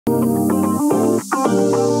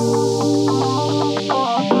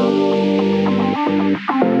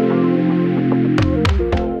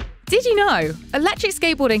Did you know electric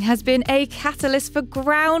skateboarding has been a catalyst for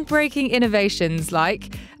groundbreaking innovations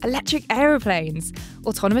like electric aeroplanes,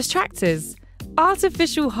 autonomous tractors,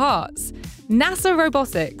 artificial hearts, NASA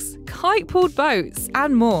robotics, kite-pulled boats,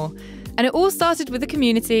 and more. And it all started with a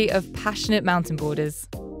community of passionate mountain boarders.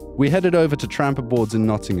 We headed over to Trampa Boards in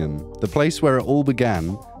Nottingham, the place where it all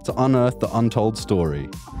began, to unearth the untold story.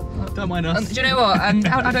 Don't mind us. Do you know what?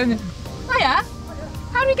 I don't... Hiya!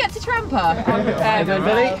 How do we get to Trampa? Hey,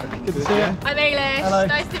 Billy. Good to see you. I'm Eilis. Hello.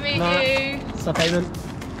 Nice to meet you. What's up,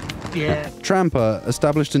 Eamon? Yeah. Trampa,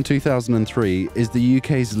 established in 2003, is the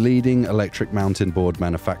UK's leading electric mountain board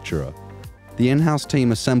manufacturer. The in-house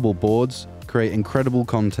team assemble boards, create incredible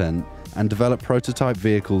content, and develop prototype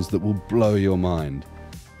vehicles that will blow your mind.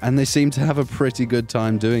 And they seem to have a pretty good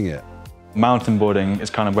time doing it. Mountain boarding is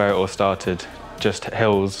kind of where it all started. Just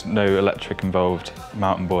hills, no electric involved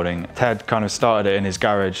mountain boarding. Ted kind of started it in his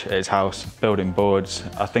garage at his house, building boards.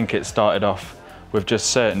 I think it started off with just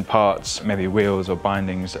certain parts, maybe wheels or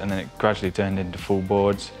bindings, and then it gradually turned into full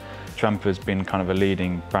boards. Trampa's been kind of a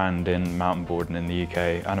leading brand in mountain boarding in the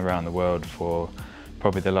UK and around the world for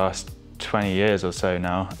probably the last 20 years or so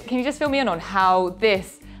now. Can you just fill me in on how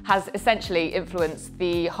this has essentially influenced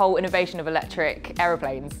the whole innovation of electric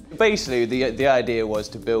aeroplanes? Basically, the idea was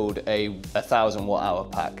to build a 1,000 watt-hour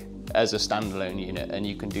pack as a standalone unit, and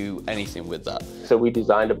you can do anything with that. So we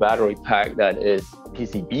designed a battery pack that is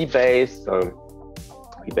PCB based. So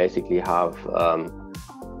we basically have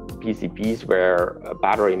PCBs where a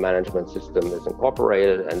battery management system is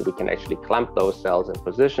incorporated, and we can actually clamp those cells in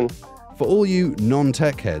position. For all you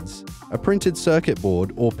non-tech heads, a printed circuit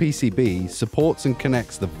board, or PCB, supports and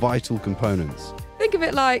connects the vital components. Think of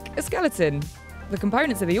it like a skeleton. The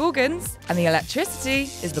components are the organs, and the electricity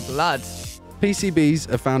is the blood.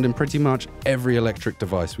 PCBs are found in pretty much every electric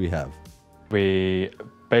device we have. We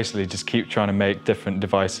basically just keep trying to make different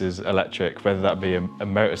devices electric, whether that be a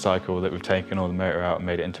motorcycle that we've taken all the motor out and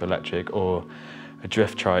made it into electric, or a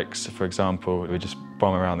drift trikes, for example. We just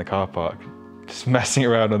bomb around the car park, just messing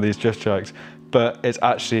around on these drift trikes. But it's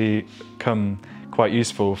actually come quite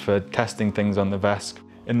useful for testing things on the VESC.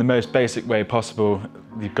 In the most basic way possible,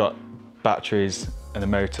 you've got batteries and a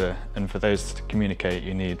motor, and for those to communicate,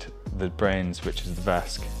 you need the brains, which is the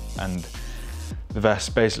VESC. And the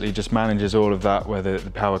VESC basically just manages all of that, whether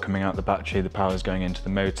the power coming out the battery, the power is going into the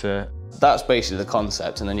motor. That's basically the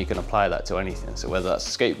concept, and then you can apply that to anything. So whether that's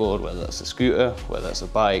a skateboard, whether that's a scooter, whether that's a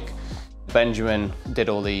bike. Benjamin did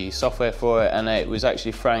all the software for it, and it was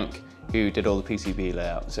actually Frank who did all the PCB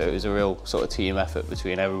layout. So it was a real sort of team effort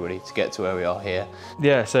between everybody to get to where we are here.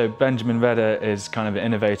 Yeah, so Benjamin Vedder is kind of an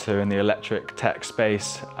innovator in the electric tech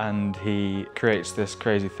space, and he creates this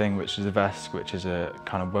crazy thing which is a VESC, which is a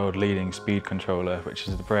kind of world-leading speed controller, which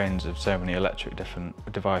is the brains of so many electric different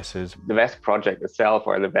devices. The VESC project itself,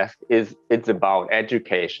 or the VESC, it's about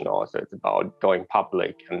education also. It's about going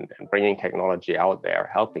public and bringing technology out there,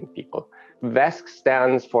 helping people. VESC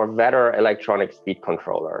stands for Vedder Electronic Speed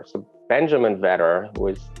Controller. So Benjamin Vedder, who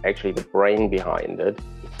is actually the brain behind it,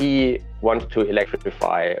 he wanted to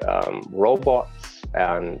electrify robots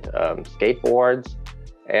and skateboards,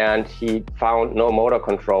 and he found no motor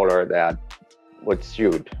controller that would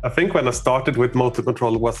suit. I think when I started with motor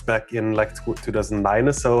control was back in like 2009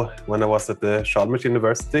 or so, when I was at the Chalmers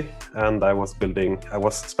University, and I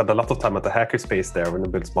spent a lot of time at the hackerspace there when I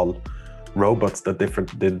built small robots that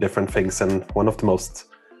did different things, and one of the most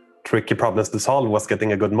tricky problems to solve was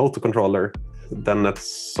getting a good motor controller. Then at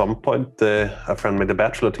some point, a friend made a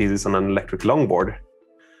bachelor thesis on an electric longboard,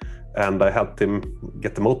 and I helped him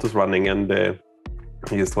get the motors running, and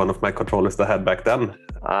he used one of my controllers that I had back then.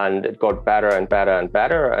 And it got better and better and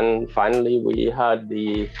better, and finally we had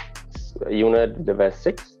the unit, the VESC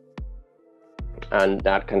 6, and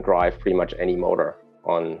that can drive pretty much any motor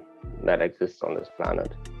that exists on this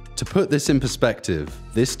planet. To put this in perspective,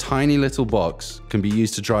 this tiny little box can be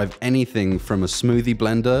used to drive anything from a smoothie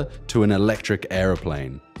blender to an electric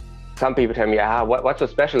aeroplane. Some people tell me, what's so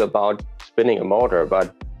special about spinning a motor?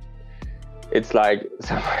 But it's like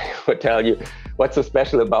somebody would tell you, what's so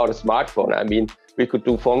special about a smartphone? I mean, we could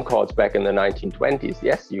do phone calls back in the 1920s.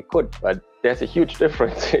 Yes, you could, but there's a huge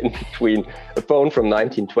difference in between a phone from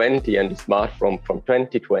 1920 and a smartphone from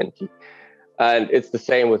 2020. And it's the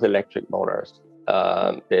same with electric motors.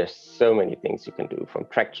 There's so many things you can do, from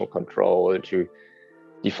traction control to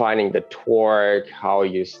defining the torque, how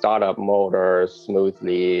you start up motors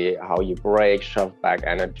smoothly, how you brake, shove back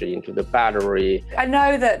energy into the battery. I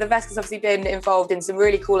know that the VESC has obviously been involved in some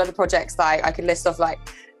really cool other projects, like I could list off like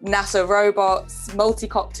NASA robots,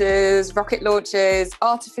 multicopters, rocket launchers,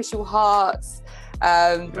 artificial hearts,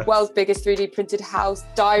 world's biggest 3D printed house,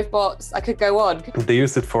 dive bots. I could go on. They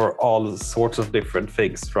use it for all sorts of different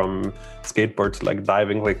things, from skateboards like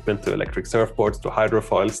diving equipment to electric surfboards to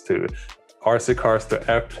hydrofoils to RC cars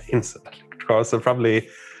to airplanes, electric cars. So probably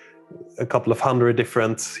a couple of hundred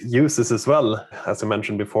different uses as well. As I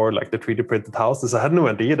mentioned before, like the 3D printed houses. I had no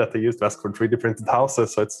idea that they used Vesco for 3D printed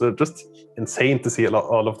houses. So it's just insane to see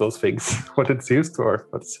all of those things, what it's used for.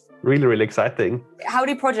 But it's really, really exciting. How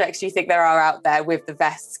many projects do you think there are out there with the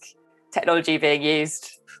Vesk technology being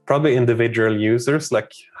used? Probably individual users,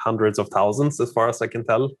 like hundreds of thousands, as far as I can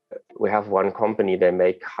tell. We have one company, they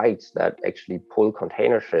make kites that actually pull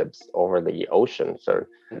container ships over the ocean. So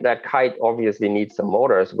that kite obviously needs some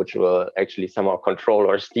motors, which will actually somehow control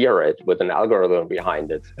or steer it with an algorithm behind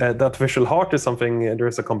it. That visual heart is something, there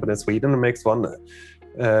is a company in Sweden that makes one.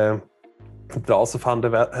 They also found the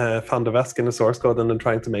Vesk in the source code and then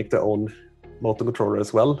trying to make their own motor controller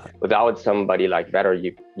as well. Without somebody like Vedder,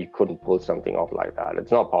 you couldn't pull something off like that.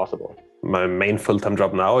 It's not possible. My main full-time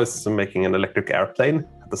job now is making an electric airplane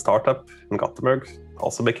at the startup in Gothenburg,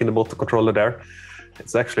 also making the motor controller there.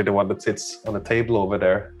 It's actually the one that sits on a table over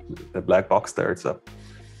there, the black box there. It's a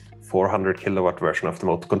 400 kilowatt version of the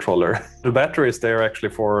motor controller. The battery is there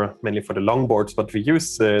actually mainly for the longboards, but we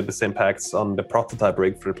use the same packs on the prototype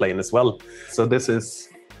rig for the plane as well. So this is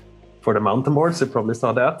for the mountain boards, you probably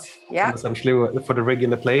saw that. Yeah. And essentially, for the rig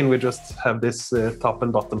in the plane, we just have this top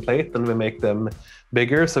and bottom plate, and we make them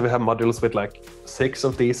bigger. So we have modules with like 6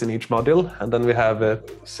 of these in each module, and then we have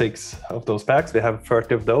 6 of those packs. We have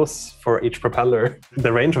 30 of those for each propeller.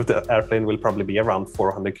 The range of the airplane will probably be around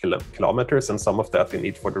 400 kilometers, and some of that we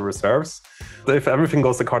need for the reserves. So if everything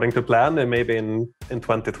goes according to plan, and maybe in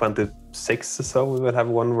 2026 or so, we will have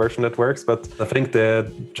one version that works. But I think the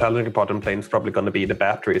challenging part in the plane is probably going to be the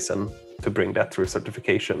batteries and to bring that through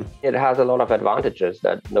certification. It has a lot of advantages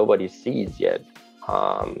that nobody sees yet.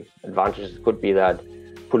 Advantages could be that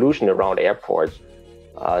pollution around airports,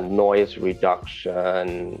 noise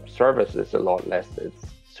reduction, service is a lot less. It's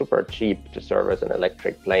super cheap to service an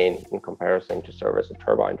electric plane in comparison to service a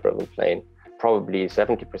turbine-driven plane. Probably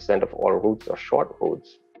 70% of all routes are short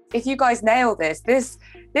routes. If you guys nail this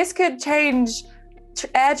could change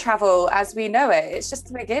air travel as we know it. It's just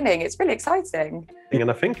the beginning. It's really exciting. And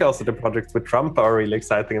I think also the projects with Trampa are really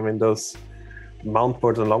exciting. I mean, those mount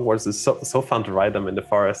boards and longboards is so fun to ride them in the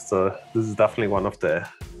forest. So this is definitely one of the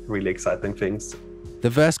really exciting things. The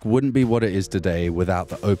Vesk wouldn't be what it is today without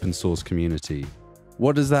the open source community.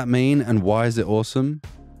 What does that mean and why is it awesome?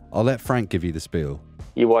 I'll let Frank give you the spiel.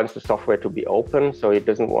 He wants the software to be open, so he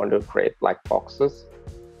doesn't want to create black boxes,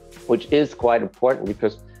 which is quite important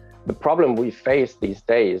because the problem we face these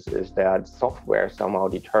days is that software somehow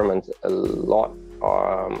determines a lot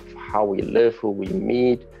of how we live, who we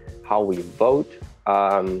meet, how we vote.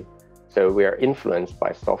 So we are influenced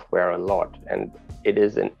by software a lot, and it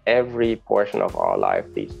is in every portion of our life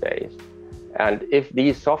these days. And if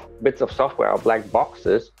these bits of software are black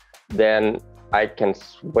boxes, then I can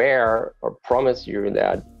swear or promise you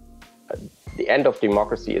that the end of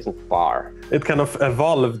democracy isn't far. It kind of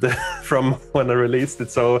evolved from when I released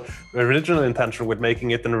it. So the original intention with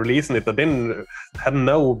making it and releasing it, I had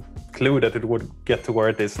no clue that it would get to where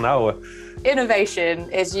it is now. Innovation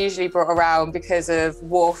is usually brought around because of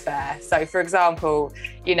warfare. So for example,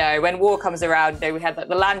 when war comes around, we had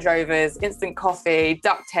the Land Rovers, instant coffee,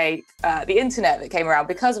 duct tape, the internet that came around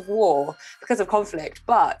because of war, because of conflict.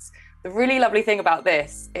 But the really lovely thing about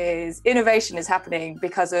this is innovation is happening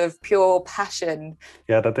because of pure passion.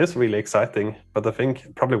 Yeah, that is really exciting. But I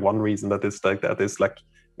think probably one reason that it's like that is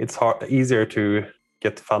it's easier to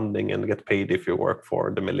get funding and get paid if you work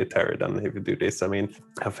for the military than if you do this. I mean,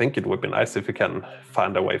 I think it would be nice if you can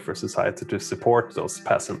find a way for society to support those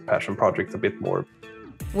passion projects a bit more.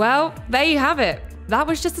 Well, there you have it. That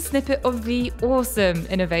was just a snippet of the awesome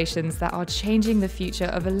innovations that are changing the future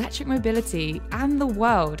of electric mobility and the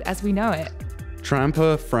world as we know it.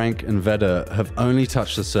 Trampa, Frank, and Vedder have only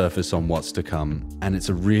touched the surface on what's to come, and it's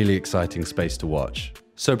a really exciting space to watch.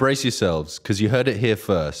 So brace yourselves, because you heard it here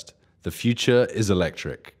first. The future is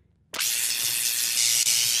electric.